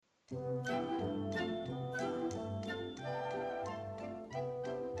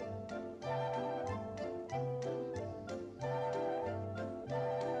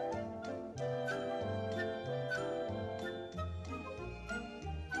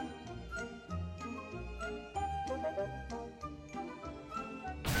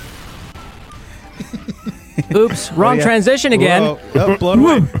Oops, wrong transition again. Oh, blown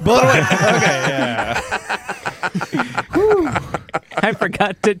away. Blown away. Okay, yeah. I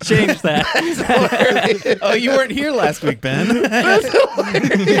forgot to change that. Oh, you weren't here last week, Ben.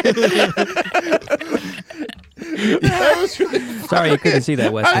 Sorry, you couldn't see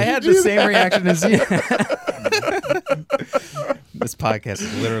that, Wesley. I had the same reaction as you. This podcast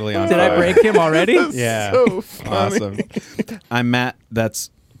is literally on Did fire. I break him already? Yeah. So funny. Awesome. I'm Matt. That's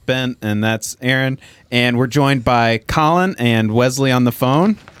Ben, and that's Aaron. And we're joined by Colin and Wesley on the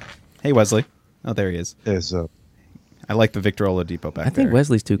phone. Hey, Wesley. Oh, there he is. Is I like the Victor Oladipo back I think there.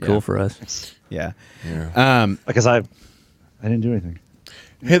 Wesley's too cool Yeah. for us. Yeah. because I didn't do anything.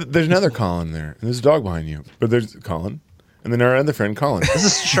 Hey, there's another Colin there. And there's a dog behind you. But there's Colin. And then our other friend, Colin. This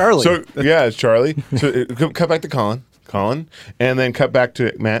is Charlie. So, yeah, it's Charlie. So, cut back to Colin, and then cut back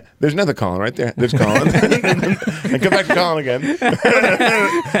to Matt. There's another Colin right there. There's Colin. And cut back to Colin again.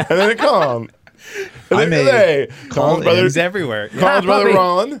 And then Colin. And I then made Colin's brother. He's everywhere. Colin's brother, puppy.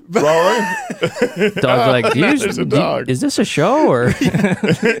 Rollin. Dog's like, There's a dog. is this a show or?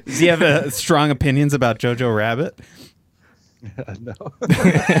 Does he have strong opinions about Jojo Rabbit? No.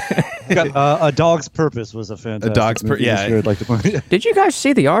 A Dog's Purpose was a fantastic Dog's movie yeah. this year. I'd like to point. Did you guys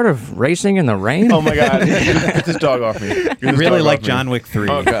see The Art of Racing in the Rain? Oh my God! Get this dog off me. Get this Really dog like off me. John Wick 3.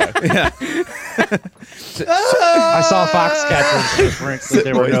 Oh God! I saw Foxcatcher Frank, but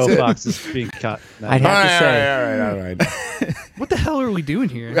there were no Voice it. foxes being caught. I'd All have to say. right, all right. What the hell are we doing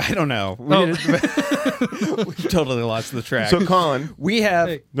here? I don't know. Oh. We totally lost the track. So Colin, we have...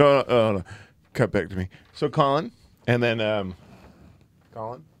 Hey. no. Cut back to me. So Colin, and then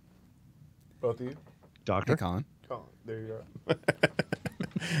Colin, both of you. Doctor. Hey, Colin. Colin, there you go.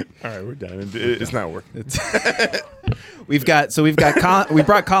 All right, we're done. It's not working. We've got Colin. We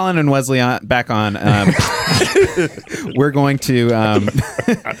brought Colin and Wesley back on. We're going to. I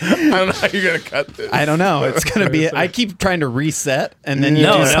don't know how you're gonna cut this. I don't know. It's gonna be. I keep trying to reset, and then you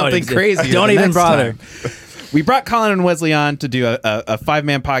No, do no, something it's- crazy. don't the even next bother. time. We brought Colin and Wesley on to do a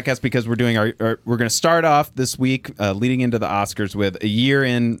 5-man podcast because we're doing we're going to start off this week leading into the Oscars with a year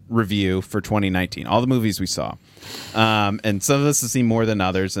in review for 2019, all the movies we saw, and some of us have seen more than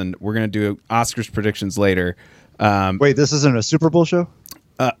others, and we're going to do Oscars predictions later. Wait, this isn't a Super Bowl show.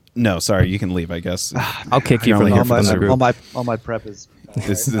 No, sorry, you can leave. I guess I'll kick you I from only the, hear from the group. All my prep is.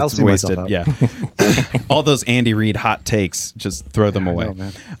 It's I'll see myself wasted. out. Yeah, all those Andy Reid hot takes, just throw them away. know,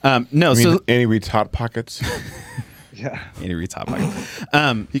 man. No, I mean, so Andy Reid's hot pockets. Yeah. Andy Reid's hot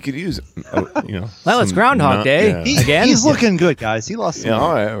pocket. He could use, Well, it's Groundhog Day. Yeah. Again? He's looking good, guys. He lost. Some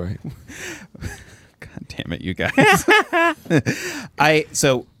Yeah, weight. all right. God damn it, you guys.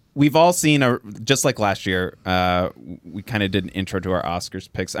 So we've all seen just like last year. We kind of did an intro to our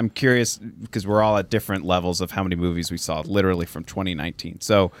Oscars picks. I'm curious because we're all at different levels of how many movies we saw, literally from 2019.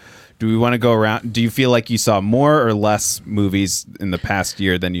 So, do we want to go around? Do you feel like you saw more or less movies in the past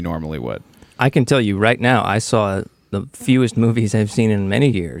year than you normally would? I can tell you right now, I saw the fewest movies I've seen in many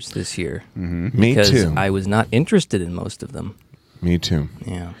years this year. Me Because too. I was not interested in most of them. Me too.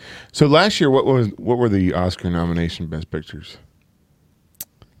 Yeah. So last year, what were the Oscar nomination Best Pictures?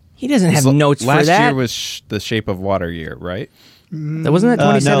 He doesn't have notes last for that. year was The Shape of Water year, right? That wasn't that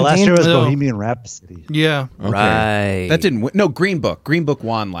 2017? No, last year was No. Bohemian Rhapsody. Yeah. Okay. Right. That didn't win. No, Green Book. Green Book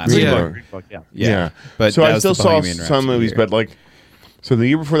won last Green year. Book. Yeah. Yeah. But so that I was still the saw Bohemian some Rhapsody movies, year. but like, so the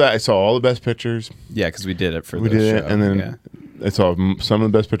year before that, I saw all the Best Pictures. Yeah, because we did it for We the did show. it, and then yeah. I saw some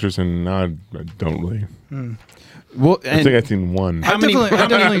of the Best Pictures, and now I don't really. Well, I and think I've seen one. How I've many-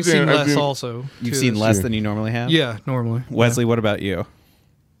 definitely I've seen seen- I've less seen- also. you've too, seen this less year. than you normally have? Yeah, normally. Wesley, what about you?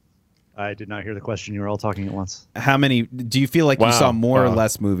 I did not hear the question. You were all talking at once. How many do you feel like you Wow. saw more or Wow.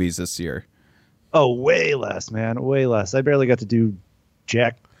 less movies this year? Oh, way less, man. Way less. I barely got to do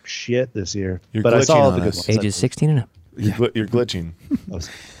jack shit this year. You're but I saw glitching all on the good us. ones. Ages 16 and up. You're glitching. I'm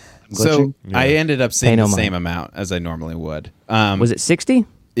So glitching. I ended up seeing Pay no the mind. same amount as I normally would. Was it 60?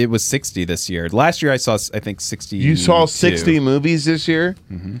 It was 60 this year. Last year I saw, I think, 60. You saw 60 movies this year?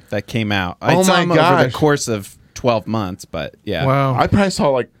 that came out. I Oh saw my them over the gosh. course of 12 months, but yeah. Wow. I probably saw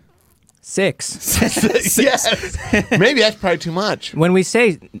like 6. yes. Maybe that's probably too much. When we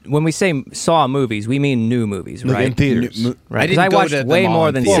say saw movies, we mean new movies, Like in right? theaters. Right. I 'Cause didn't I go watched to them way all more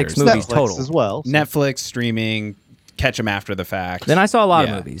in than theaters. 6 movies Netflix total. as well. so- Netflix, streaming, catch them after the fact. Then I saw a lot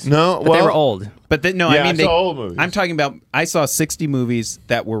Yeah. of movies. No, but they well- were old. But no, Yeah, I mean, I saw old movies. I'm talking about. I saw 60 movies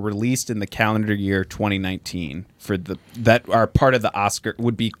that were released in the calendar year 2019 that are part of the Oscar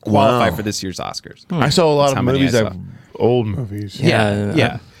would be qualify Wow. for this year's Oscars. I saw a lot That's of how many movies I that old movies. Yeah,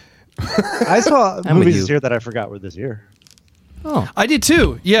 yeah. I saw with movies you. this year that I forgot were this year. Oh, I did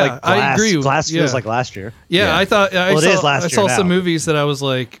too. Yeah, Like I agree. Glass yeah. feels like last year. Yeah, Yeah. I thought I Well, it saw, is last I saw year some now. movies that I was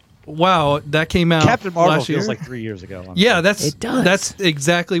like, wow, that came out Captain Marvel last year. feels like 3 years ago. honestly. Yeah, It does. that's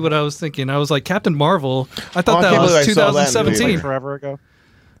exactly what I was thinking. I was like, Captain Marvel. I thought I that can't was believe I saw that in the Feels 2017. like forever ago.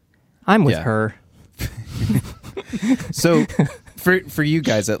 I'm with Yeah. her. So, for you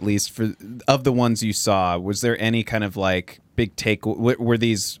guys at least, for of the ones you saw, was there any kind of like big take? Were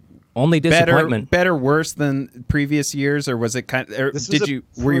these Only disappointment. better, worse than previous years, or was it kind? Or This was did a you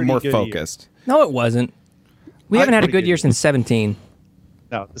were you pretty more good year. focused? No, it wasn't. We haven't had a pretty good good year year. since 17.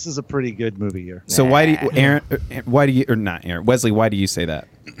 No, this is a pretty good movie year. So why do you, Aaron? Why do you or not Aaron? Wesley, why do you say that?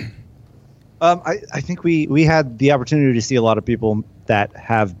 I think we had the opportunity to see a lot of people that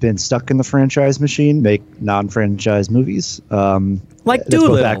have been stuck in the franchise machine make non-franchise movies. Like that's both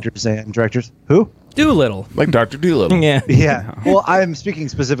Doolittle. actors and directors. Who? Doolittle. Like Dr. Doolittle. Yeah. Yeah. Well, I'm speaking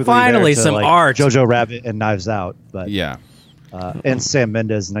specifically. Finally, there to, some like, art. Jojo Rabbit and Knives Out, but Yeah, and Sam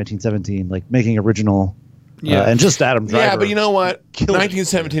Mendes in 1917, like making original. Yeah. And just Adam Driver. Yeah, but you know what? Killed it.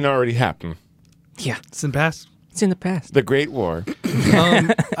 1917 already happened. Yeah. It's in past. It's in the past. The Great War.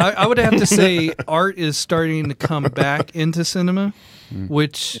 I would have to say art is starting to come back into cinema,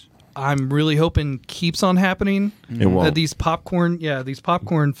 which I'm really hoping keeps on happening. It won't. These popcorn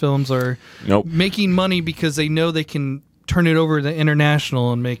films are Nope. making money because they know they can turn it over to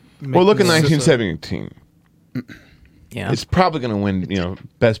international and make Well, look at more. 1917. Yeah. It's probably going to win,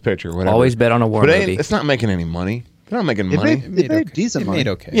 Best Picture, whatever. Always bet on a war but movie. it's not making any money. They're not making It money. made decent it money. made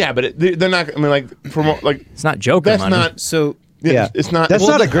okay. Yeah, but they're not. I mean, like It's not Joker that's money. not. So Yeah, it's not. That's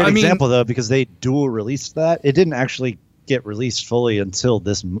Well, not a great I mean- example though, because they dual released that. It didn't actually get released fully until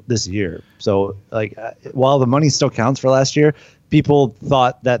this year. So, like, while the money still counts for last year, people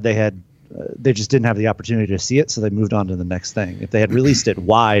thought that they just didn't have the opportunity to see it, so they moved on to the next thing. If they had released it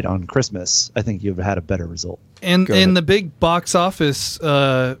wide on Christmas, I think you'd have had a better result. And Go ahead. the big box office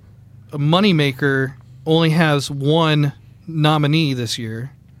moneymaker only has one nominee this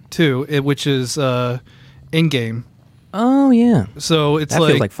year, too, which is Endgame. Oh, yeah. So it's That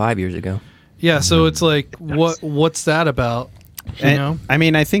feels like 5 years ago. yeah. So it's like what's that about? You And- know? I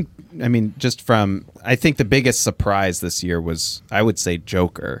mean, I think the biggest surprise this year was, I would say,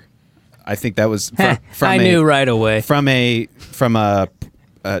 Joker. I think that was I knew right away. from a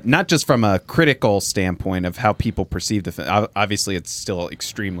not just from a critical standpoint of how people perceive the film. Obviously, it's still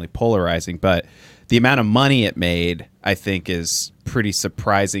extremely polarizing, but the amount of money it made, I think, is pretty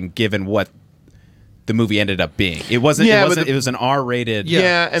surprising given what the movie ended up being. It wasn't. Yeah, it but wasn't. It was an R-rated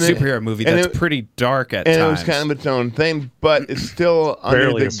and superhero movie and that's pretty dark at and times. it was kind of its own thing, but it's still under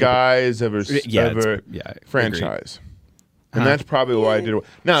Barely the a super- guise of a, Yeah, of it's- a yeah, I franchise. And that's probably why I did it.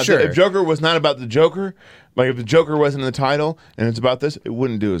 Now, Sure. if Joker was not about the Joker, like if the Joker wasn't in the title and it's about this, it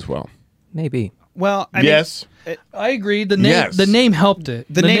wouldn't do as well. Maybe. Well, I mean, Yes. I agree. The name Yes. the name helped it.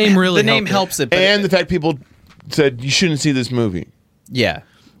 the name really the name helped helps it, but And the fact people said you shouldn't see this movie. yeah,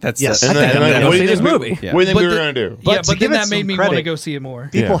 that's Yes. And I think then, I'm gonna what do see you this think movie. Yeah. What do you think But we were the- going to do? But Yeah, to but give then it that made some me want to credit, go see it more.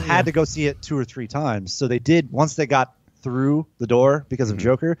 People Yeah. had to go see it 2 or 3 times, so they did. Once they got through the door because of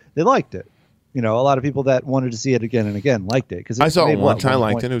Joker, they liked it. A lot of people that wanted to see it again and again liked it because I saw it once. I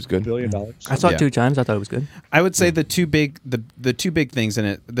liked it. It was good. $1 billion. I saw Yeah. it 2 times. I thought it was good. I would say the two big things in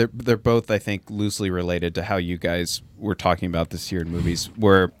it. They're both, I think, loosely related to how you guys were talking about this year in movies.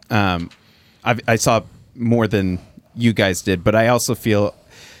 Were I saw more than you guys did, but I also feel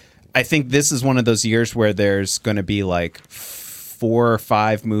I think this is one of those years where there's going to be like 4 or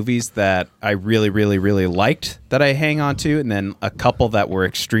 5 movies that I really, really, really liked that I hang on to, and then a couple that were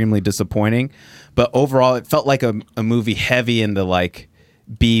extremely disappointing. But overall, it felt like a movie heavy in the like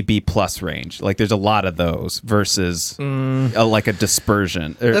B plus range. Like there's a lot of those versus like a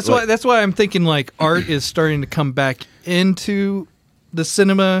dispersion. Or, That's like- why I'm thinking like art is starting to come back into the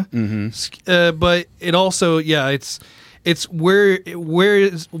cinema, but it also it's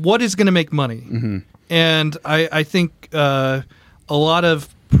what is going to make money, and I think a lot of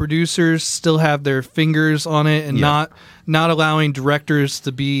producers still have their fingers on it and not allowing directors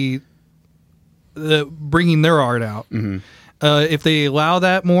to be bringing their art out. If they allow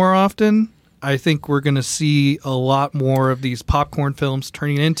that more often, I think we're going to see a lot more of these popcorn films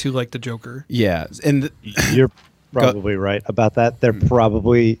turning into like the Joker. Yeah, and You're probably right about that. They're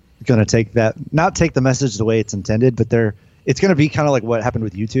probably going to not take the message the way it's intended, but it's going to be kind of like what happened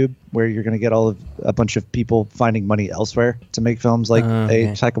with YouTube, where you're going to get a bunch of people finding money elsewhere to make films like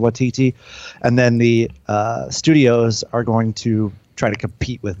Taika Waititi, and then the studios are going to try to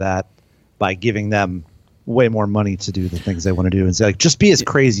compete with that by giving them way more money to do the things they want to do, and say like, just be as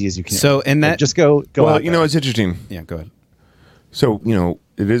crazy as you can. So, and Like, that- just go Well, out there. it's interesting. yeah, go ahead. So,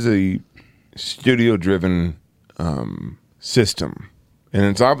 it is a studio-driven system, and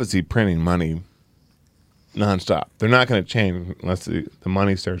it's obviously printing money nonstop. They're not going to change unless the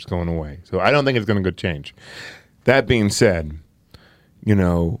money starts going away. So I don't think it's going to go change. That being said, you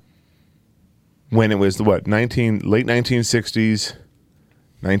know, when it was late 1960s,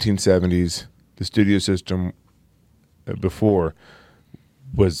 1970s, the studio system before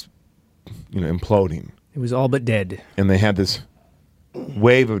was, you know, imploding. It was all but dead. And they had this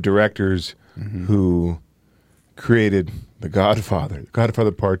wave of directors who created The Godfather,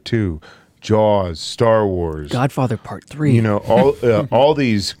 Godfather Part 2, Jaws, Star Wars, Godfather Part 3. you know, all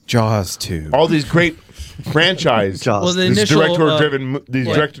these Jaws 2. all these great franchise Jaws. Well, the these initial director-driven these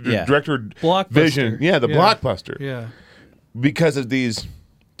yeah. director Blockbuster. vision, the Yeah. blockbuster, Yeah. because of these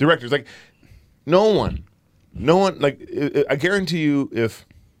directors. Like no one, like I guarantee you, if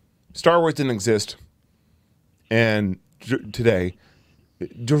Star Wars didn't exist, and today,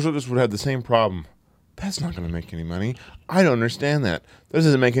 George Lucas would have the same problem. That's not going to make any money. I don't understand that. That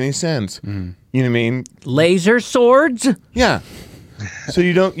doesn't make any sense. You know what I mean? Laser swords? Yeah. So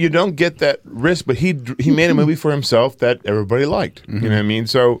you don't get that risk, but he made a movie for himself that everybody liked. You know what I mean?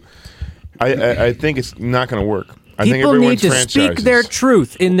 So I think it's not going to work. I think People need everyone's to franchises. speak their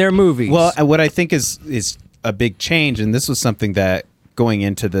truth in their movies. Well, what I think is a big change, and this was something that going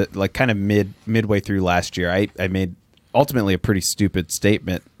into the like kind of midway through last year, I made ultimately a pretty stupid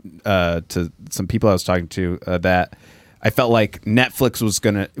statement to some people I was talking to that I felt like Netflix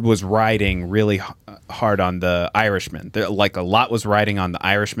was riding really hard on The Irishman. Like a lot was riding on The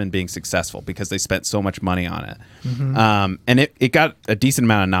Irishman being successful because they spent so much money on it. And it got a decent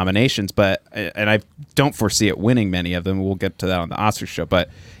amount of nominations, and I don't foresee it winning many of them. We'll get to that on the Oscars show. But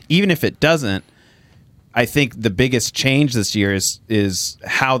even if it doesn't, I think the biggest change this year is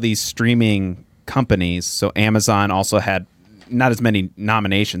how these streaming companies, so Amazon also had not as many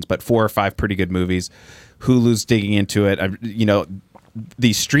nominations, but 4 or 5 pretty good movies. Hulu's digging into it. You know,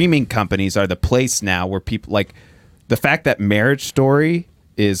 these streaming companies are the place now where people like the fact that Marriage Story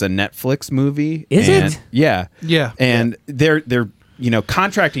is a Netflix movie. Is it? Yeah. Yeah. And they're you know,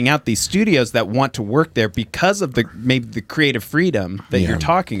 contracting out these studios that want to work there because of maybe the creative freedom that you're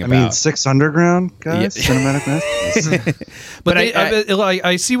talking I about. mean, Six Underground, guys, Yeah. cinematic masterpiece. But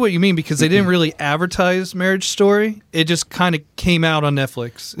I see what you mean because they didn't really advertise Marriage Story. It just kind of came out on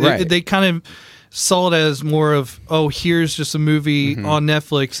Netflix. Right. They kind of saw it as more of, oh, here's just a movie on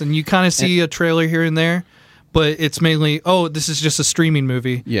Netflix. And you kind of see a trailer here and there, but it's mainly, oh, this is just a streaming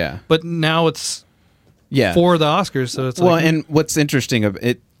movie. Yeah. But now it's Yeah. for the Oscars, so it's Well, like, and what's interesting of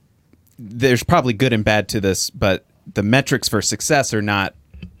it, there's probably good and bad to this, but the metrics for success are not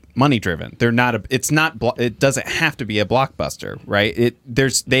money driven. They're not. It doesn't have to be a blockbuster, right?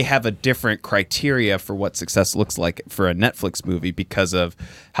 They have a different criteria for what success looks like for a Netflix movie because of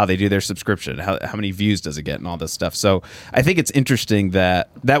how they do their subscription, how many views does it get, and all this stuff. So I think it's interesting that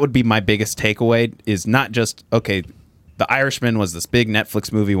would be my biggest takeaway is not just okay. The Irishman was this big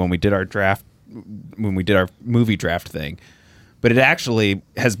Netflix movie when we did our movie draft thing, but it actually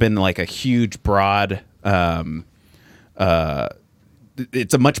has been like a huge broad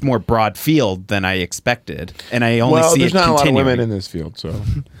it's a much more broad field than I expected, and I only see there's it not a lot of continuing. women in this field, so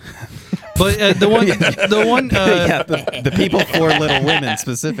but the one, Yeah, the people for Little Women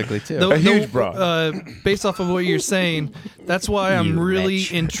specifically too. A huge broad. Based off of what you're saying, that's why I'm You really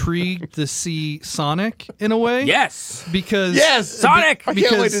wretch. intrigued to see Sonic in a way. yes. Because Sonic! I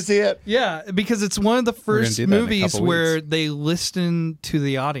can't wait because- to see it. Yeah, because it's one of the gonna first do that in a movies couple where weeks. they listen to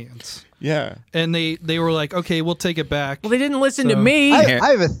the audience. Yeah. And they were like, okay, we'll take it back. Well, they didn't listen to So- me. I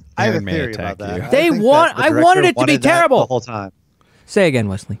have a Aaron may theory attack about that. you. I They think want- that the I wanted director it to be wanted that terrible. the whole time. Say again,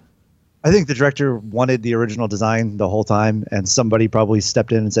 Wesley. I think the director wanted the original design the whole time, and somebody probably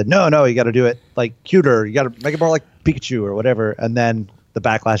stepped in and said, "No, you got to do it like cuter. You got to make it more like Pikachu or whatever." And then the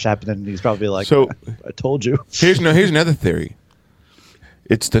backlash happened, and he's probably like, So- "I told you." Here's another theory.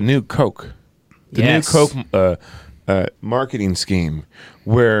 It's the new Coke. The Yes. new Coke marketing scheme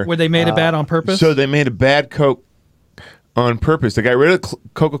where Where they made it bad on purpose. So they made a bad Coke on purpose. They got rid of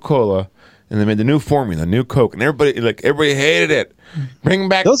Coca-Cola and they made the new formula, new Coke, and everybody hated it. Bring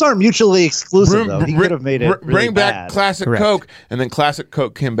back Those aren't mutually exclusive, though. He could have made it really bring back bad. classic Correct. Coke, and then classic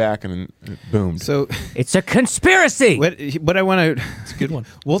Coke came back and then it boomed. So It's a conspiracy. what I want to, it's a good one.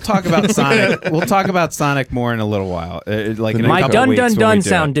 We'll talk about Sonic. We'll talk about Sonic more in a little while. Like in a My couple dun weeks dun when we dun do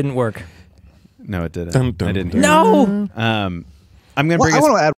sound it. didn't work. No, it didn't. Dun, dun, I didn't. dun. Hear No. it. I'm gonna Well, bring I us.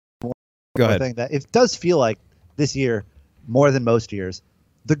 want to add Go one ahead. thing that it does feel like this year, more than most years,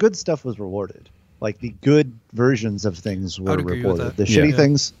 the good stuff was rewarded. Like the good versions of things were agree with rewarded. that. The Yeah. shitty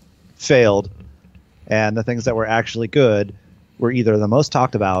things failed, and the things that were actually good were either the most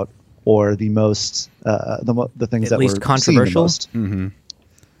talked about or the most the things At that least were controversial? seen the most.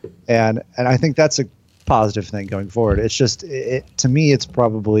 And I think that's a positive thing going forward. It's just to me, it's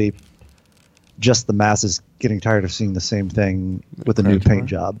probably just the masses getting tired of seeing the same thing with a new paint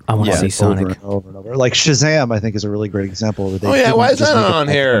job. I want to see Sonic over and over and over. Like Shazam, I think is a really great example. Oh yeah, why is that not on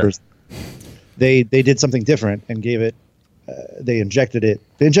here? They did something different and gave it. They injected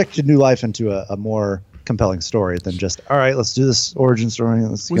new life into a more compelling story than just, all right, let's do this origin story.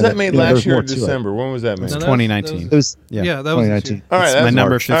 Was that made last year in December? When was that made? It's 2019. It was that was 2019. All right, It's that's my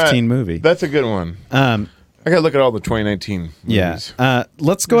number March. All 15 movie. That's a good one. I gotta look at all the 2019 movies. Yeah.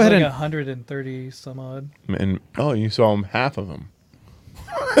 Let's go ahead like and 130 some odd. And you saw them, half of them.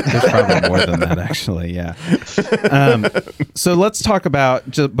 there's probably more than that, actually. Yeah. So let's talk about,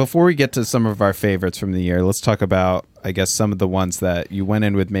 just before we get to some of our favorites from the year, let's talk about, I guess, some of the ones that you went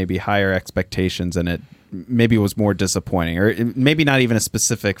in with maybe higher expectations and it maybe was more disappointing, or maybe not even a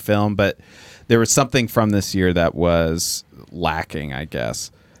specific film, but there was something from this year that was lacking, I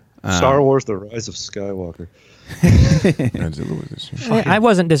guess. Star Wars: The Rise of Skywalker. Godzilla was this year. I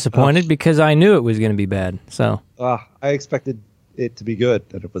wasn't disappointed because I knew it was going to be bad. So I expected it to be good,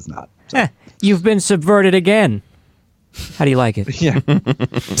 and it was not. So, you've been subverted again. How do you like it? yeah.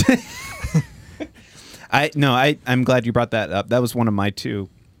 I'm glad you brought that up. That was one of my two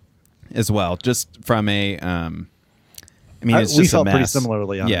as well. Just from a, I mean, it's we just a felt mess. pretty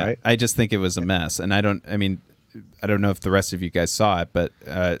similarly on it, yeah, right? I just think it was a mess, and I don't know if the rest of you guys saw it, but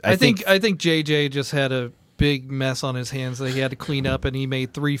I think JJ just had a big mess on his hands that he had to clean up, and he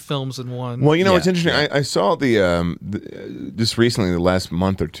made 3 films in one. Well, you know Yeah, what's interesting? yeah. I saw the just recently, the last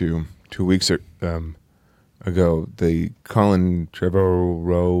month or 2 weeks ago, the Colin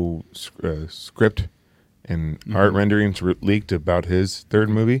Trevorrow script and art renderings leaked about his third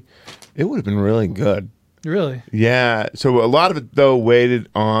movie. It would have been really good. Really? Yeah. So a lot of it though weighted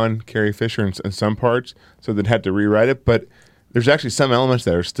on Carrie Fisher in some parts, so they'd had to rewrite it. But there's actually some elements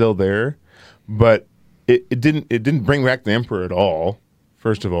that are still there, but it didn't bring back the Emperor at all.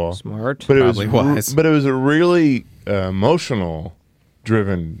 First of all, Smart. But Probably wise. But it was a really emotional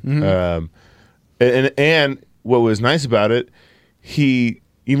driven, and what was nice about it,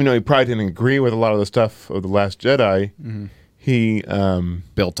 even though he probably didn't agree with a lot of the stuff of The Last Jedi, he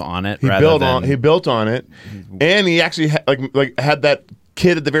built on it. he rather built than, on it, and he actually had that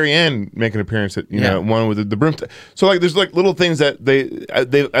kid at the very end make an appearance. That one with the broom. So like, there's like little things that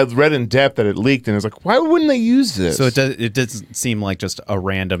I've read in depth that it leaked, and it's like, why wouldn't they use this? So it doesn't seem like just a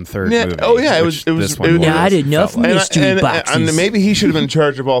random third Yeah, movie. oh, yeah, it which was- this one it was- was. Yeah, I did enough And mystery boxes. and maybe he should have been in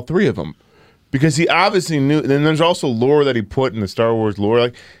charge of all 3 of them, because he obviously knew. Then there's also lore that he put in the Star Wars lore.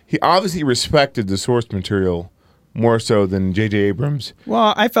 Like, he obviously respected the source material more so than J.J. Abrams.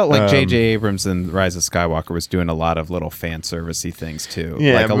 Well, I felt like J.J. Abrams in Rise of Skywalker was doing a lot of little fan servicey things too.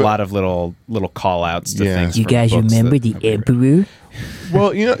 Yeah, like a but- lot of little call outs to Yeah. things. You from guys books remember that the have been Emperor?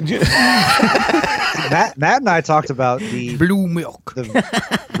 Well, Matt and I talked about Blue milk.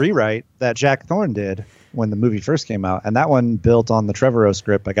 the rewrite that Jack Thorne did when the movie first came out, and that one built on the Trevorrow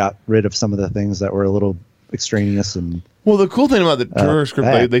script. I got rid of some of the things that were a little extraneous and well, the cool thing about the Terror script,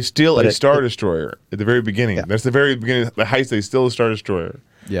 bad. they steal But a it- Star Destroyer at the very beginning. Yeah. That's the very beginning. The heist, they steal a Star Destroyer.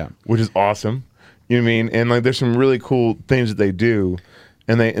 Yeah. Which is awesome. You know what I mean? And like, there's some really cool things that they do,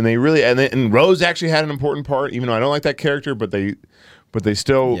 and and Rose actually had an important part, even though I don't like that character, but they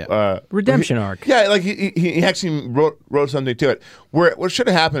still Yeah. Redemption arc. Yeah, like he actually wrote something to it. Where what should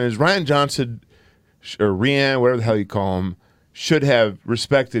have happened is Ryan Johnson or Rian, whatever the hell you call him, should have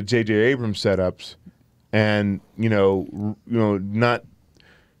respected J.J. Abrams setups, and not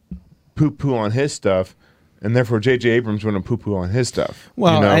poo on his stuff, and therefore J.J. Abrams wouldn't poo on his stuff.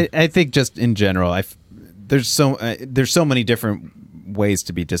 Well, you know? I think just in general, there's so many different ways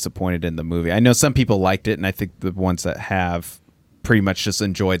to be disappointed in the movie. I know some people liked it, and I think the ones that have pretty much just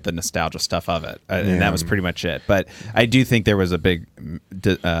enjoyed the nostalgia stuff of it, and that was pretty much it. But I do think there was a big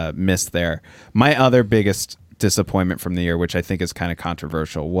miss there. My other biggest disappointment from the year, which I think is kind of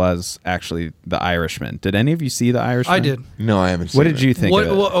controversial, was actually The Irishman. Did any of you see The Irishman? I did. No, I haven't seen What did you think What,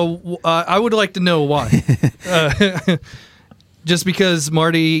 of it? I would like to know why. Just because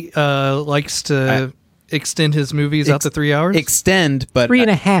Marty likes to extend his movies out to 3 hours. Extend, but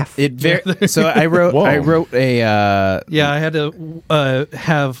 3.5. So I wrote a Yeah, I had to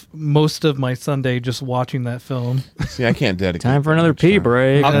have most of my Sunday just watching that film. See, I can't dedicate Time for that another much pee time.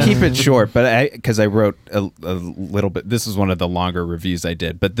 break. I'll keep it short, but because I wrote a little bit. This is one of the longer reviews I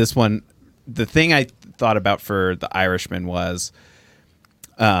did, but this one, the thing I thought about for The Irishman was,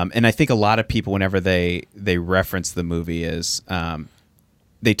 and I think a lot of people, whenever they reference the movie, is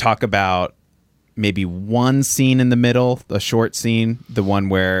they talk about maybe one scene in the middle, a short scene, the one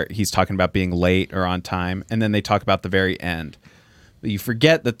where he's talking about being late or on time, and then they talk about the very end. But you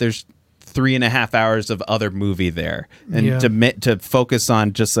forget that there's 3.5 hours of other movie there, and Yeah. to focus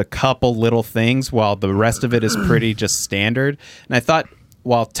on just a couple little things while the rest of it is pretty just standard. And I thought,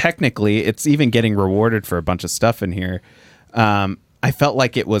 while technically it's even getting rewarded for a bunch of stuff in here, I felt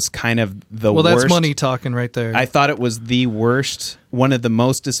like it was kind of the Well, worst. that's money talking right there. I thought it was the worst, one of the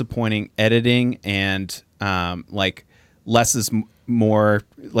most disappointing editing, and like less is more,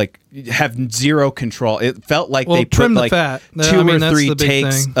 like have zero control. It felt like Well, they trim put the like fat. two I mean, or that's three the big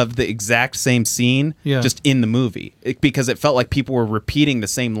takes thing. of the exact same scene Yeah. just in the movie, because it felt like people were repeating the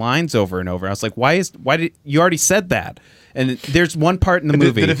same lines over and over. I was like, why did you already said that? And there's one part in the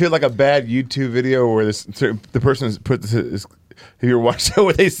movie. Did it feel like a bad YouTube video where the person has put this? Have you ever watched it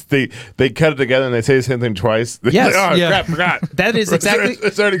where they cut it together and they say the same thing twice? Yes. Like, oh, Yeah. crap, forgot. That is exactly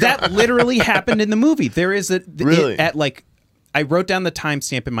It's already that gone. literally happened in the movie. There is Really? at like, I wrote down the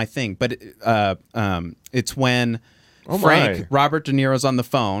timestamp in my thing, but it's when Oh, Frank my. Robert De Niro's on the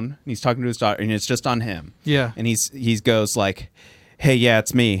phone and he's talking to his daughter, and it's just on him. Yeah. and he goes like, "Hey, yeah,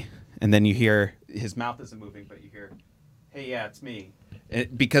 it's me," and then you hear his mouth isn't moving, but you hear, "Hey, yeah, it's me."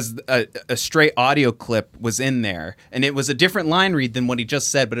 Because a straight audio clip was in there, and it was a different line read than what he just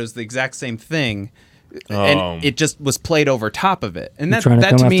said, but it was the exact same thing, and it just was played over top of it. And that trying to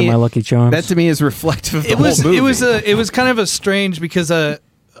that come to after me, my Lucky Charms? that to me is reflective of the it was whole movie. it was kind of a strange because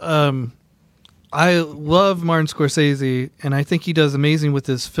I love Martin Scorsese and I think he does amazing with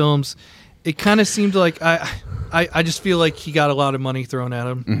his films. It kind of seemed like I just feel like he got a lot of money thrown at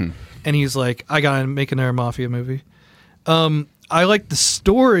him, and he's like, I gotta make another mafia movie. I like the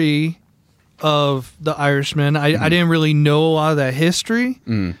story of The Irishman. I didn't really know a lot of that history,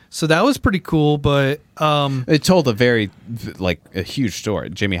 so that was pretty cool. But It told a very like a huge story.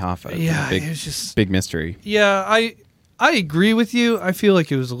 Jimmy Hoffa, Yeah, big, it was just- big mystery. yeah, I agree with you. I feel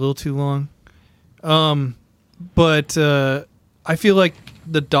like it was a little too long. But I feel like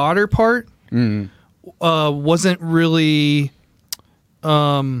the daughter part wasn't really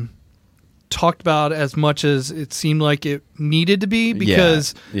talked about as much as it seemed like it needed to be,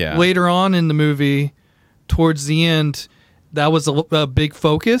 because yeah. later on in the movie, towards the end, that was a big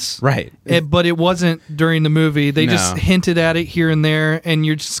focus. Right. But it wasn't during the movie. They just No. hinted at it here and there, and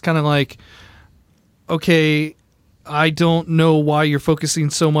you're just kind of like, okay, I don't know why you're focusing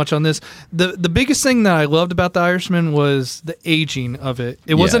so much on this. The biggest thing that I loved about The Irishman was the aging of it.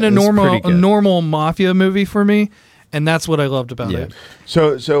 It wasn't a it was pretty good. normal mafia movie for me, and that's what I loved about Yeah. it.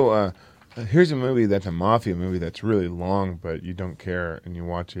 So here's a movie that's a mafia movie that's really long, but you don't care, and you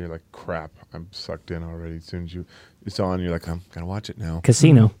watch it, you're like, crap, I'm sucked in already. As soon as it's on, you're like, I'm gonna watch it now.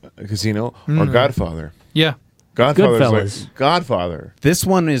 Casino. Casino or Godfather. Yeah. Godfather's Goodfellas. like Godfather. This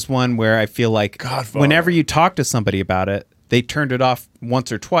one is one where I feel like Godfather. whenever you talk to somebody about it, they turned it off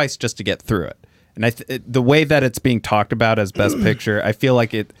once or twice just to get through it. And the way that it's being talked about as Best Picture, I feel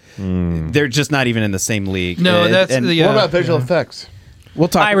like they're just not even in the same league. No, And- that's and the- Yeah, what about visual yeah. effects? We'll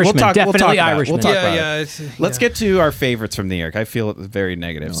talk. Irishman, we'll talk definitely about it. Irishman. We'll talk Yeah, about yeah. it. Let's get to our favorites from the year. I feel it's very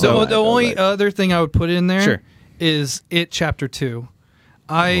negative. So So the only other thing I would put in there is Sure. It Chapter 2.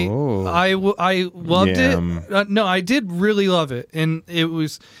 I Oh. I loved Yum. it. No, I did really love it, and it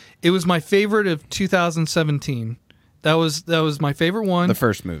was my favorite of 2017. That was my favorite one. the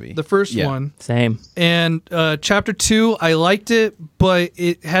first movie, The first Yeah. one. Same. And Chapter 2, I liked it, but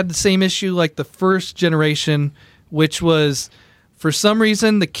it had the same issue like the first generation, which was, for some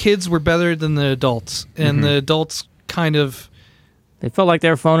reason, the kids were better than the adults, and the adults kind of, They felt like they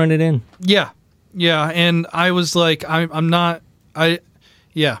were phoning it in. yeah, and I was like, I'm not,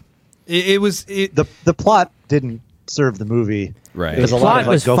 it was The plot didn't serve the movie. Right. There's a The lot plot of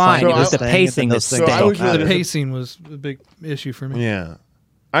like, was go fine. find It was this the thing, pacing and those that things So I don't was the really matter. pacing was a big issue for me. Yeah.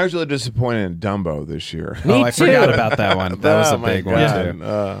 I was really disappointed in Dumbo this year. Oh, I too. forgot about that one. That was a Oh, my big one God. too.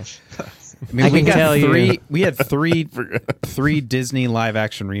 I I we can got tell you. we had three Disney live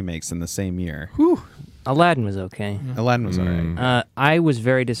action remakes in the same year. Aladdin was okay. Aladdin was alright. I was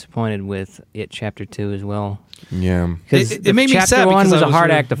very disappointed with It Chapter 2 as well. Yeah. Because It made me Chapter sad 1 because was I a was hard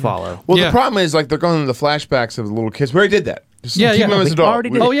really- act to follow. Well, Yeah. the problem is like they're going to the flashbacks of the little kids. We already did that. Just Yeah, keep yeah. them as We adults. already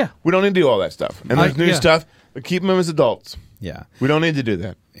We- did. Oh, yeah. We don't need to do all that stuff. And there's new yeah. stuff, but keep them as adults. Yeah, We don't need to do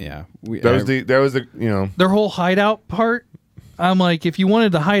that. yeah. That was the Their whole hideout part, I'm like, if you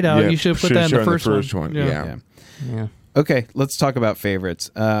wanted the hideout, yeah, you should have put should've that in the shown first one. Yeah. yeah. Yeah. Okay, let's talk about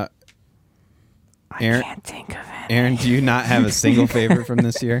favorites. I Aaron, can't think of it. Aaron, do you not have a single favorite from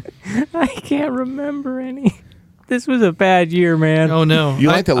this year? I can't remember any. This was a bad year, man. Oh no! You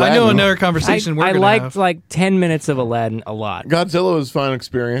liked I Aladdin, know huh? another conversation we're I gonna liked have. like 10 minutes of Aladdin a lot. Godzilla was a fun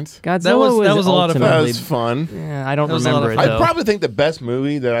experience. Godzilla that was a lot of fun. That ultimately- was fun. Yeah, I don't That was a lot remember of it fun. though. I probably think the best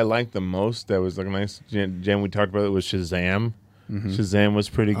movie that I liked the most that was like nice, Jen, we talked about it, was Shazam. Shazam was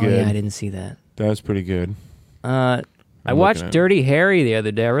pretty Oh good. yeah, I didn't see that. That was pretty good. I I'm watched looking at it. Dirty Harry the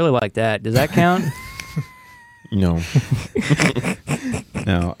other day. I really like that. Does that count? No.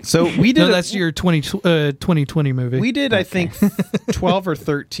 No. So we did. No, that's your 2020 movie. we did. I think 12 or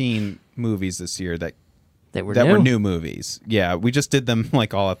 13 movies this year that That were were new movies. Yeah, we just did them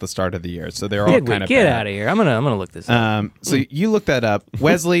like all at the start of the year, so they're all Did we? kind of Get bad. out of here! I'm gonna look this up. So you looked that up,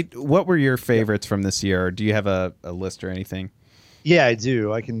 Wesley. What were your favorites from this year? Do you have a list or anything? Yeah, I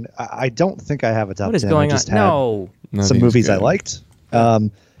do. I don't think I have a top What is 10. going I on? just had No. some Nothing's movies I good. liked.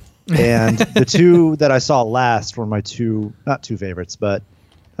 And the two that I saw last were my not two favorites, but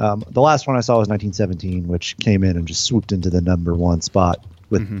the last one I saw was 1917, which came in and just swooped into the number one spot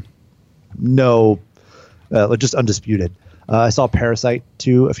with no, just undisputed. I saw Parasite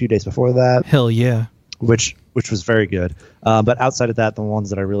 2 a few days before that, Hell yeah. which was very good. But outside of that, the ones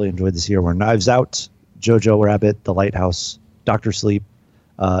that I really enjoyed this year were Knives Out, Jojo Rabbit, The Lighthouse, Doctor Sleep,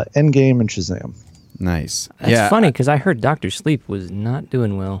 Endgame, and Shazam. Nice. That's funny because I heard Doctor Sleep was not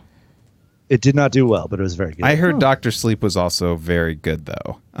doing well. It did not do well, but it was very good. I heard Doctor Sleep was also very good,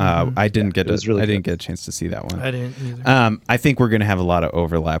 though. I didn't get it was really I didn't good. get a chance to see that one. I didn't either. I think we're gonna have a lot of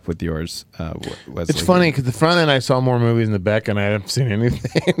overlap with yours, Wesley. It's funny because the front end I saw more movies in the back, and I haven't seen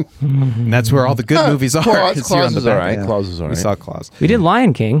anything. And that's where all the good movies are. Claus, is here on Claus the is all back. right. Yeah. Claus is all We right. saw Claus. We did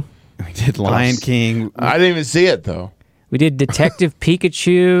Lion King. We did Lion King. I didn't even see it though. We did Detective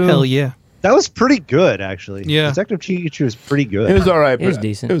Pikachu. Hell yeah. That was pretty good, actually. Yeah. Detective Pikachu is pretty good. It was all right. It was but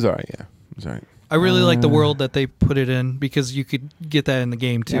decent. It was all right. Yeah, it was all right. I really like the world that they put it in because you could get that in the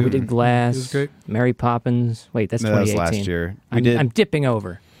game too. Yeah, we did Glass. It was great. Mary Poppins. Wait, that's No, that was 2018. last year. I'm dipping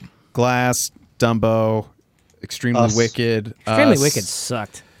over. Glass, Dumbo, Extremely Us. Wicked. Extremely Us, Wicked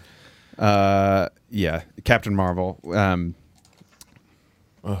sucked. Yeah, Captain Marvel.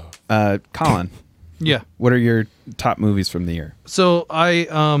 Colin, Yeah. what are your top movies from the year? So I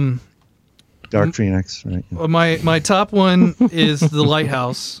Dark Phoenix, right? Yeah. my top one is The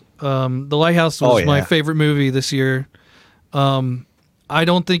Lighthouse. The Lighthouse was Oh, yeah. my favorite movie this year. I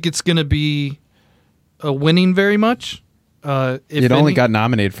don't think it's gonna be winning very much. If It only any. got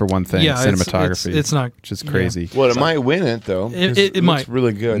nominated for one thing, Yeah, it's- cinematography. it's not- which is crazy. Well, it might win it though. 'cause It looks might.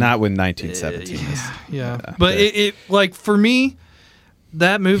 really good. Not with 1917. Yeah, but it like for me,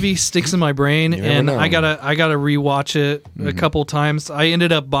 that movie sticks in my brain, never and know. I gotta rewatch it a couple times. I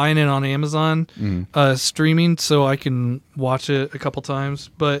ended up buying it on Amazon, streaming, so I can watch it a couple times.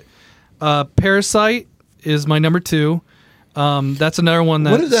 But Parasite is my number 2. That's another one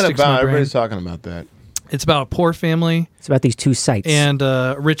that What is that sticks in my about? brain. Everybody's talking about that. It's about a poor family It's about these two sites. and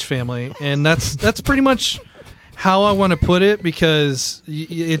a rich family, and that's pretty much how I want to put it because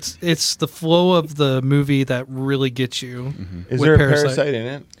it's the flow of the movie that really gets you. Is with there a parasite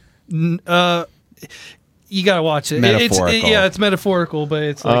in it? You gotta watch it. It's Metaphorical. it's metaphorical, but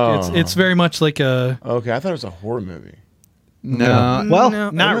it's like Oh. it's very much like a Okay, I thought it was a horror movie. No, Well, no,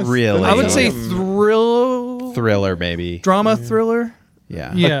 not really. I would say thriller, maybe. drama thriller.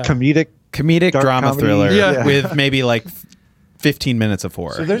 Yeah, Yeah, Comedic. comedic Dark drama comedy. thriller Yeah. with maybe like 15 minutes of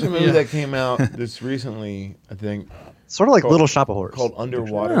horror. So there's a movie Yeah. that came out this recently, I think, Sort of like Called- Little Shop of Horrors. called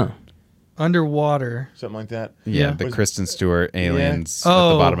Underwater, Oh. underwater. something like that. yeah, the Was- Kristen Stewart aliens at Oh.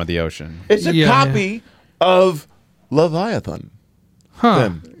 the bottom of the ocean. It's a Yeah, copy of Leviathan. Huh?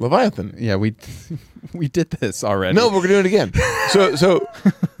 Then Leviathan. Yeah, we we did this already. No, we're gonna do it again. So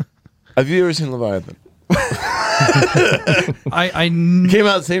have you ever seen Leviathan? I Came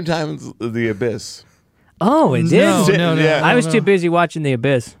out at the same time as The Abyss. oh, it did. No, no, no. Yeah. I was no. too busy watching The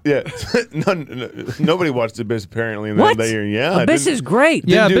Abyss. Yeah, no, nobody watched Abyss apparently in What? that year. Yeah, it Abyss didn't- is great.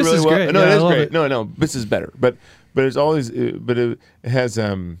 Yeah, didn't do Abyss is well. great. No, Yeah, it I is love great. it. No, Abyss is better. But it's always but it has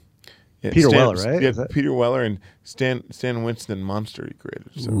yeah, Peter Weller, right? Yeah, Is that- Peter Weller and Stan Winston monster he created.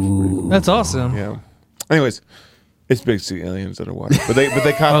 So it's pretty cool. That's awesome. Yeah. Anyways, it's big sea aliens underwater, but they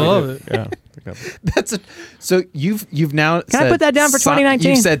copied I love it. it. Yeah. they copied it. That's it. So you've now Can I said put that down for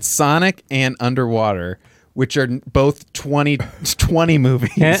 2019? You've said Sonic and Underwater, which are both 20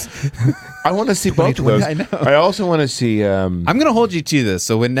 movies. Yeah. I want to see both of 2020, those. I know. I also want to see. I'm gonna hold you to this.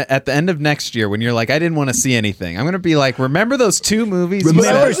 So when at the end of next year, when you're like, I didn't want to see anything, I'm gonna be like, remember those 2 movies? you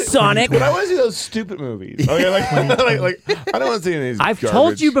Remember said? Sonic? But I want to see those stupid movies. Okay, like I don't want to see any of these. I've garbage.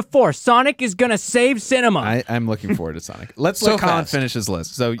 told you before, Sonic is gonna save cinema. I'm looking forward to Sonic. Let's So let Colin fast. finish his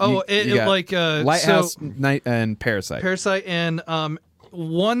list. So Oh, you got like Lighthouse, so Night, and Parasite. Parasite and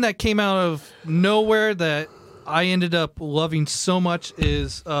one that came out of nowhere that I ended up loving so much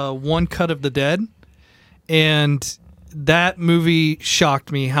is One Cut of the Dead, and that movie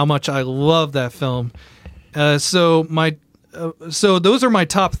shocked me how much I love that film. So those are my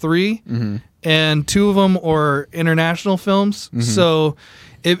top 3, and 2 of them are international films. So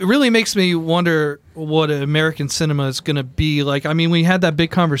it really makes me wonder what American cinema is going to be like. I mean, we had that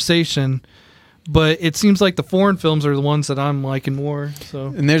big conversation, but it seems like the foreign films are the ones that I'm liking more. So,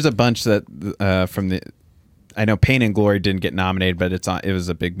 And there's a bunch that from the. I know Pain and Glory didn't get nominated, but it was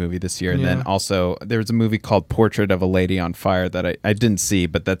a big movie this year. And then Yeah. also there was a movie called Portrait of a Lady on Fire that I didn't see,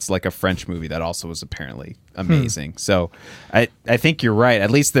 but that's like a French movie that also was apparently amazing. So I think you're right.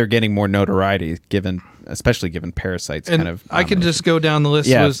 At least they're getting more notoriety especially given Parasite's and kind of. I can just go down the list.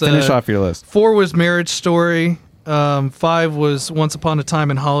 Yeah, Was, finish off your list. 4 was Marriage Story. 5 was Once Upon a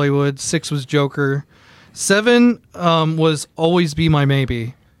Time in Hollywood. 6 was Joker. 7 was Always Be My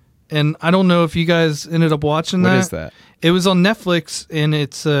Maybe. And I don't know if you guys ended up watching that. What is that? It was on Netflix, and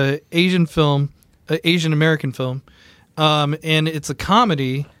it's a Asian film, Asian American film, and it's a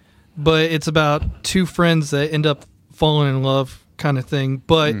comedy, but it's about 2 friends that end up falling in love, kind of thing.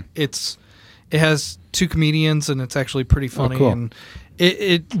 But it has 2 comedians, and it's actually pretty funny. cool. And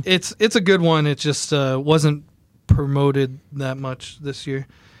it's a good one. It just wasn't promoted that much this year.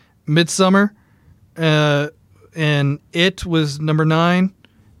 Midsummer, and it was number 9.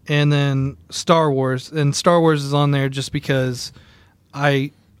 And then Star Wars, and Star Wars is on there just because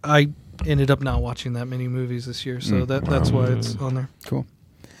I ended up not watching that many movies this year, so that's why it's on there. Cool.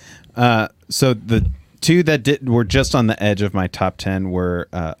 So the 2 that were just on the edge of my top 10 were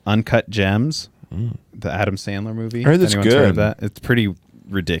Uncut Gems, the Adam Sandler movie. I heard that's Anyone's heard of good. that? It's pretty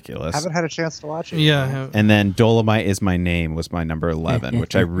ridiculous. Haven't had a chance to watch it. Yeah, And then Dolomite Is My Name was my number 11,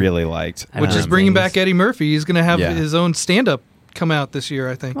 which I really liked. which is bringing back Eddie Murphy. He's going to have Yeah. his own stand-up come out this year,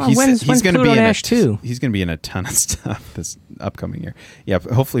 I think. Oh, when's gonna Pluto be in Nash 2? He's going to be in a ton of stuff this upcoming year. Yeah,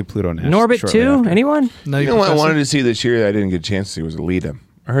 hopefully Pluto Nash. Norbit shortly 2? after. Anyone? No, You know what I wanted to see this year that I didn't get a chance to see was Alita.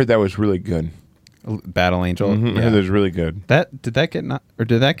 I heard that was really good. Battle Angel. I Yeah. heard that was really good. Did that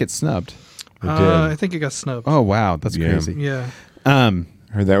get snubbed? It did. I think it got snubbed. Oh wow, that's Yeah. crazy. Yeah. I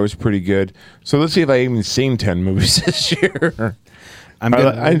heard that was pretty good. So let's see if I even seen 10 movies this year.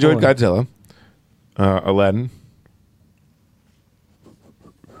 I enjoyed Godzilla, Aladdin.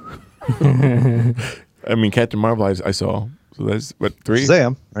 I mean, Captain Marvel I saw. So that's, what, 3?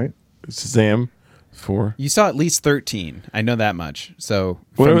 Shazam, right? Shazam, 4. You saw at least 13. I know that much. So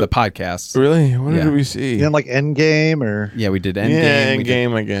What from are- the podcast. Really? What Yeah. did we see? You didn't like Endgame or Yeah, we did Endgame. yeah, we did-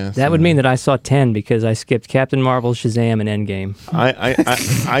 Endgame, I guess. That would mean that I saw 10 because I skipped Captain Marvel, Shazam, and Endgame.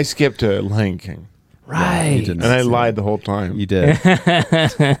 I skipped Lion King, Right. you didn't. and I lied the whole time. You did.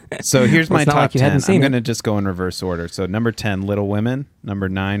 So here's Well, my it's not top like you 10. hadn't seen I'm it. going to just go in reverse order. So number 10, Little Women. Number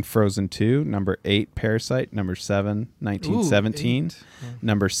 9, Frozen 2. Number 8, Parasite. Number 7, 1917.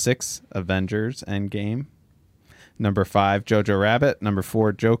 Number 6, Avengers Endgame. Number 5, Jojo Rabbit. Number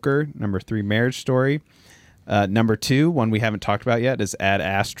 4, Joker. Number 3, Marriage Story. Number 2, one we haven't talked about yet, is Ad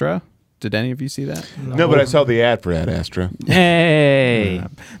Astra. Did any of you see that? No, but I saw the ad for Ad Astra. Hey.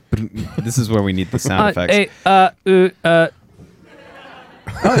 This is where we need the sound effects. Hey, Oh, you got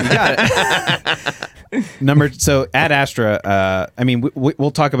it. So Ad Astra. I mean, we'll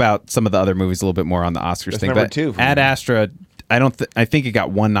talk about some of the other movies a little bit more on the Oscars That's thing. number But 2 for Ad me. Astra, I think it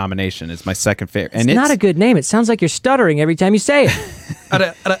got 1 nomination. It's my second favorite, and it's not a good name. It sounds like you're stuttering every time you say it.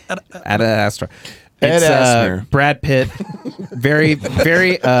 Ad Astra. Ed It's Asner. Brad Pitt, very,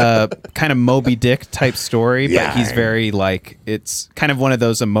 very kind of Moby Dick type story, but Yeah. he's very like, it's kind of one of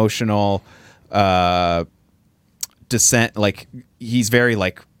those emotional descent. Like he's very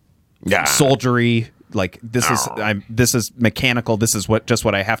like Yeah. soldiery. Like this is mechanical. This is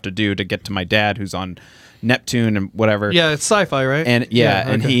what I have to do to get to my dad who's on Neptune and whatever. Yeah, it's sci-fi, right? And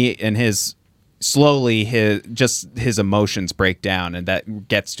okay. and his slowly his emotions break down, and that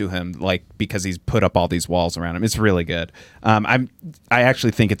gets to him, like, because he's put up all these walls around him. It's really good. I actually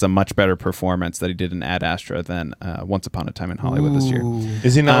think it's a much better performance that he did in Ad Astra than Once Upon a Time in Hollywood this year.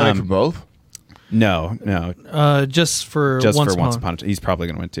 Is he nominated for both? No, Just for just Once for Once Upon. Upon a Time. He's probably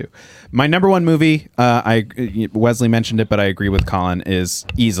going to win too. My number 1 movie, Wesley mentioned it, but I agree with Colin, is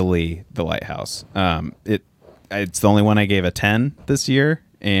easily The Lighthouse. It's the only one I gave a 10 this year,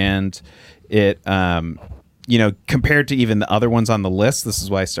 and it, compared to even the other ones on the list, this is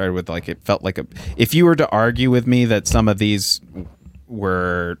why I started with, like, it felt like if you were to argue with me that some of these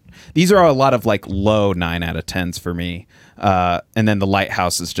are a lot of like low 9 out of 10s for me, and then The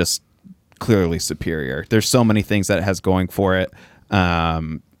Lighthouse is just clearly superior. There's so many things that it has going for it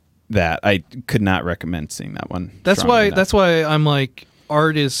that I could not recommend seeing that one. That's strongly why. enough. That's why I'm like,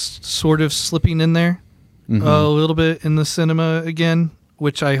 art is sort of slipping in there a little bit in the cinema again,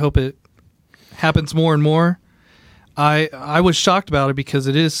 which I hope it happens more and more. I was shocked about it because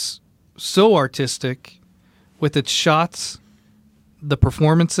it is so artistic with its shots, the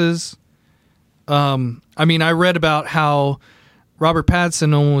performances, I mean, I read about how Robert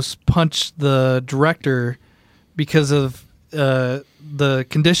Pattinson almost punched the director because of the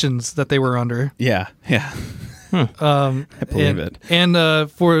conditions that they were under. Yeah. I believe it. And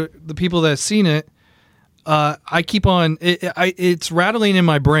for the people that have seen it, I keep on. It's rattling in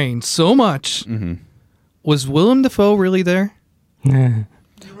my brain so much. Mm-hmm. Was Willem Dafoe really there? You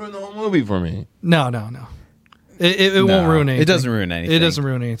ruined the whole movie for me. No. It won't ruin anything. It doesn't ruin anything. It doesn't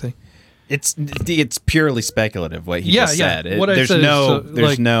ruin anything. It's purely speculative what he just said. What I there's said is no so, there's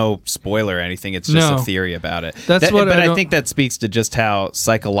like- no spoiler or anything. It's just No. a theory about it. That's what But I I don't- think that speaks to just how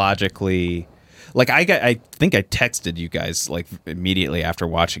psychologically, like I think I texted you guys like immediately after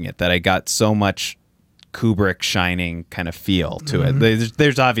watching it that I got so much Kubrick Shining kind of feel to it.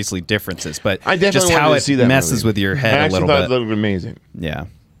 There's obviously differences, but I definitely just wanted how to it see that messes movie. with your I head a actually little thought bit. it looked amazing. Yeah.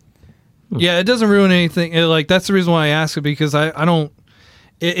 Yeah, it doesn't ruin anything. Like that's the reason why I ask it, because I don't.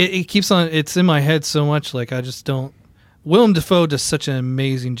 It keeps on. It's in my head so much. Like I just don't. Willem Dafoe does such an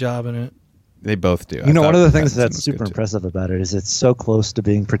amazing job in it. They both do. You know, one of the things Pattinson that's was super good, too. impressive about it is it's so close to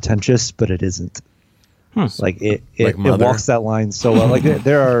being pretentious, but it isn't. Like it Mother. walks that line so well. Like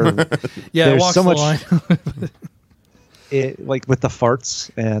there are Yeah, it there's walks so the much line. like with the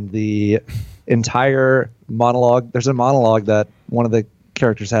farts and the entire monologue. There's a monologue that one of the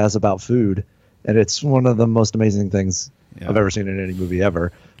characters has about food, and it's one of the most amazing things Yeah. I've ever seen in any movie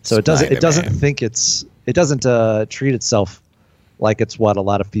ever. So it doesn't treat itself like it's what a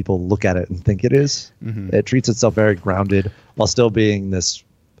lot of people look at it and think it is. It treats itself very grounded while still being this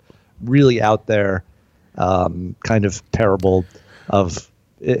really out there kind of parable of.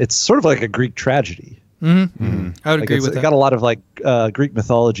 It's sort of like a Greek tragedy. I would Like agree it's with that. got a lot of like Greek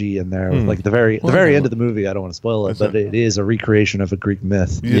mythology in there. Like the very end of the movie. I don't want to spoil it, but it is a recreation of a Greek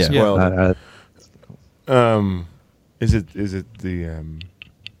myth. You just Yeah. spoiled it. Is it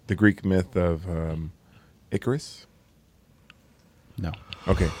the Greek myth of Icarus? No.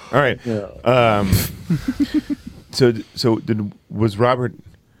 Okay. All right. Was Robert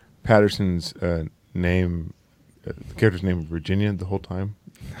Patterson's name the character's name Virginia the whole time?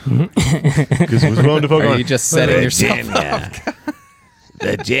 Because was Willem Dafoe Are going, you just setting yourself Virginia,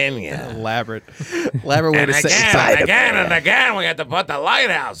 Virginia. elaborate way to say and again, we have to put the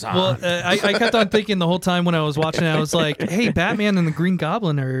lighthouse on. Well, I kept on thinking the whole time when I was watching it, I was like, hey, Batman and the Green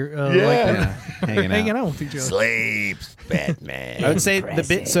Goblin are hanging out with each other. Sleeps, Batman. I would say the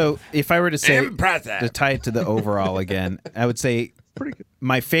bit. So if I were to say Impressive. to tie it to the overall again, I would say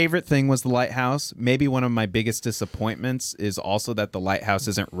my favorite thing was the lighthouse. Maybe one of my biggest disappointments is also that the lighthouse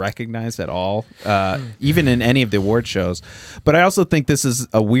isn't recognized at all, even in any of the award shows. But I also think this is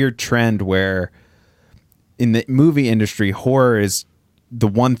a weird trend where in the movie industry, horror is the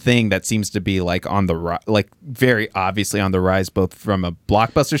one thing that seems to be like on the like very obviously on the rise, both from a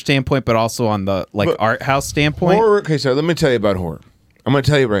blockbuster standpoint, but also on the like But art house standpoint. Horror. Okay, so let me tell you about horror. I'm going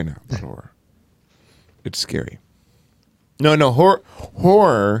to tell you right now about horror. It's scary. No.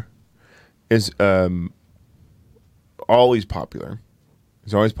 Horror is always popular.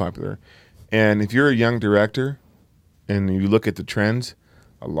 It's always popular. And if you're a young director and you look at the trends,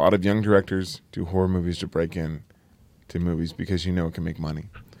 a lot of young directors do horror movies to break in to movies because you know it can make money.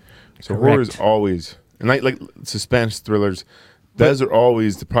 So horror is Correct. always, and like suspense thrillers, those are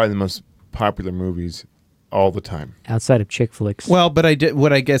always probably the most popular movies all the time. Outside of chick flicks. Well, but I did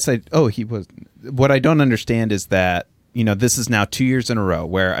what I guess I he was what I don't understand is that, you know, this is now 2 years in a row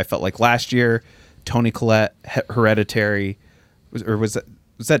where I felt like last year Toni Collette, Hereditary was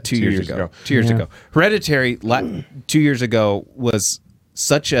that 2 years ago? 2 years Yeah. ago. Hereditary 2 years ago was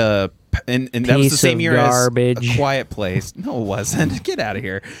such a and that was the Piece same of year garbage. as A Quiet Place. No, it wasn't. Get out of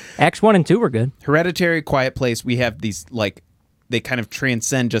here. Acts 1 and 2 were good. Hereditary, Quiet Place, we have these like they kind of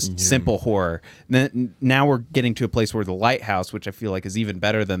transcend just simple horror. Then now we're getting to a place where The Lighthouse, which I feel like is even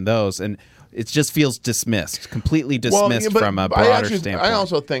better than those, and it just feels dismissed, completely dismissed from a broader standpoint. I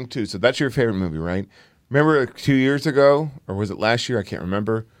also think too. So that's your favorite movie, right? Remember 2 years ago, or was it last year? I can't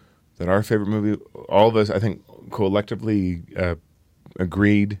remember. That our favorite movie, all of us, I think, collectively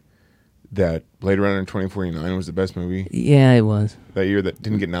agreed that Blade Runner 2049 was the best movie Yeah, it was. that year that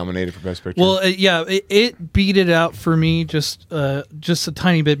didn't get nominated for Best Picture. Well, it beat it out for me just a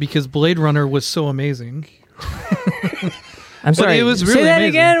tiny bit because Blade Runner was so amazing. I'm sorry. it was Say really that amazing.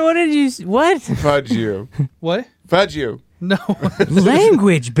 again. What did you? What Fudge you. What? Fudge you. No.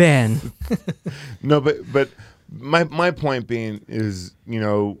 language, Ben? No, but my point being is, you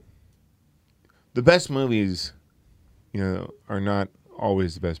know, the best movies, you know, are not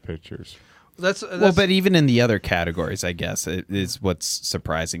always the best pictures. That's well, but even in the other categories, I guess it is what's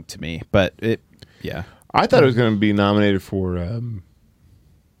surprising to me. But yeah. I thought it was going to be nominated for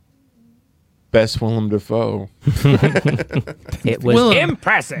Best Willem Dafoe. It was Willem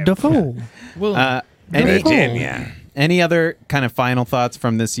impressive. Dafoe. Well, Any other kind of final thoughts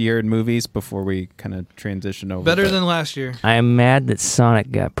from this year in movies before we kind of transition over? better than last year. I am mad that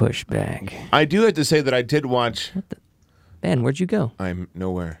Sonic got pushed back. I do have to say that I did watch Ben, where'd you go? I'm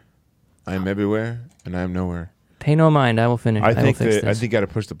Nowhere. I'm everywhere, and I'm nowhere. Pay no mind. I will finish. I will think fix I this. think you got to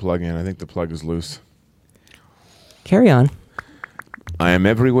push the plug in. I think the plug is loose. Carry on. I am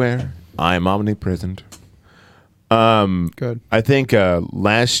everywhere. I am omnipresent. Good. I think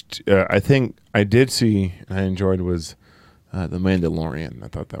I think I did see and I enjoyed was The Mandalorian. I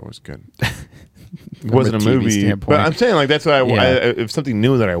thought that was good. It wasn't a TV movie, standpoint. but I'm saying like that's what Yeah. if something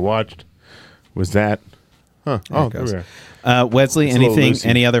new that I watched was that. Huh. Oh, there we are. Wesley, It's a little anything? loosey.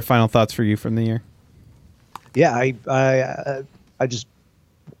 Any other final thoughts for you from the year? Yeah, I just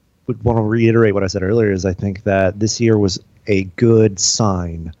would want to reiterate what I said earlier. Is I think that this year was a good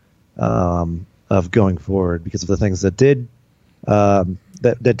sign of going forward because of the things that did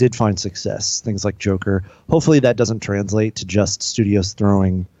that did find success. Things like Joker. Hopefully, that doesn't translate to just studios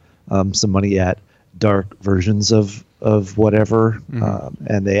throwing some money at dark versions of whatever,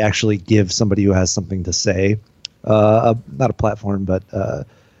 and they actually give somebody who has something to say, not a platform, but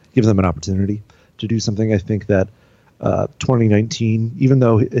give them an opportunity to do something. I think that 2019, even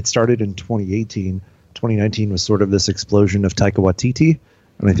though it started in 2018, 2019 was sort of this explosion of Taika Waititi,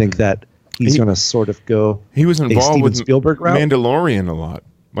 and I think that he's going to sort of go. He was a involved Steven with Spielberg route. Mandalorian a lot.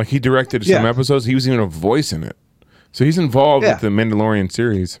 Like he directed some Yeah. episodes. He was even a voice in it. So he's involved Yeah. with the Mandalorian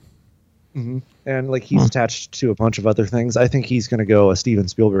series. And like he's attached to a bunch of other things. I think he's going to go a Steven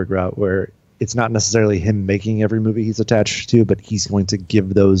Spielberg route where it's not necessarily him making every movie he's attached to, but he's going to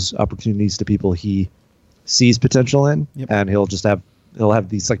give those opportunities to people he sees potential in, and he'll have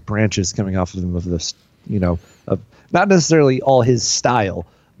these like branches coming off of him of this, of not necessarily all his style,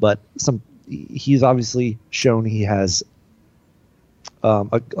 but he's obviously shown he has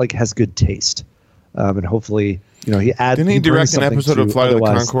has good taste, and hopefully he adds. Didn't he brings direct an something episode to of Flight of the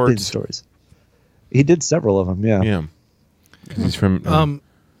otherwise Conchords? thin stories. He did several of them, yeah. Yeah. 'Cause he's from.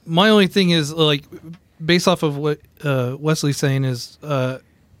 My only thing is like based off of what Wesley's saying is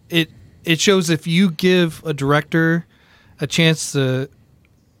it shows if you give a director a chance to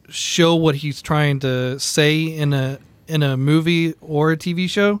show what he's trying to say in a movie or a TV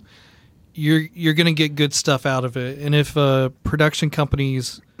show, you're gonna get good stuff out of it. And if production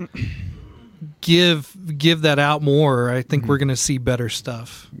companies give that out more, I think we're gonna see better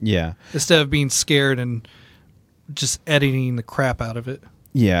stuff Yeah. instead of being scared and just editing the crap out of it.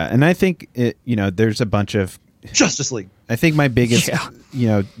 Yeah, and I think there's a bunch of. Justice League. I think my biggest,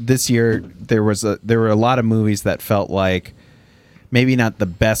 this year there were a lot of movies that felt like maybe not the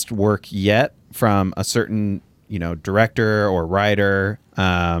best work yet from a certain director or writer,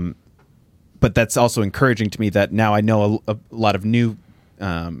 but that's also encouraging to me that now I know a lot of new.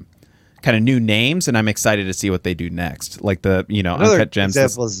 Kind of new names, and I'm excited to see what they do next. Like the Another Uncut Gems.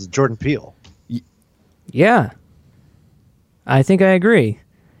 example is Jordan Peele. Yeah. I think I agree.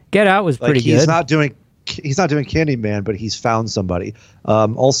 Get Out was pretty he's good. not doing Candyman, but he's found somebody.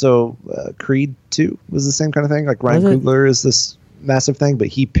 Also, Creed 2 was the same kind of thing. Like Ryan Was it? Coogler is this massive thing, but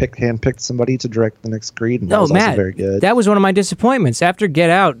he handpicked somebody to direct the next Creed, and that No, was also Matt, very good. that was one of my disappointments. After Get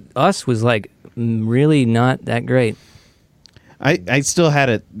Out, Us was like really not that great. I still had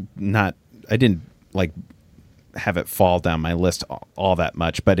it not. I didn't like have it fall down my list all that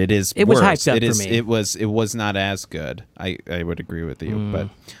much, but it was hyped up for me. It was not as good. I would agree with you,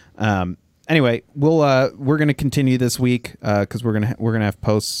 but anyway, we're gonna continue this week because we're gonna have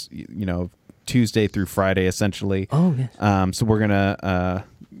posts Tuesday through Friday essentially. Oh, yes. So we're gonna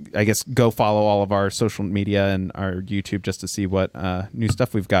I guess go follow all of our social media and our YouTube just to see what new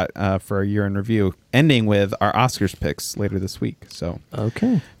stuff we've got for our year in review, ending with our Oscars picks later this week. So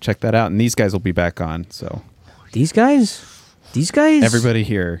Okay. check that out, and these guys will be back on. So These guys? everybody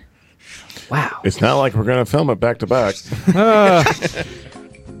here. Wow. It's not like we're going to film it back to back.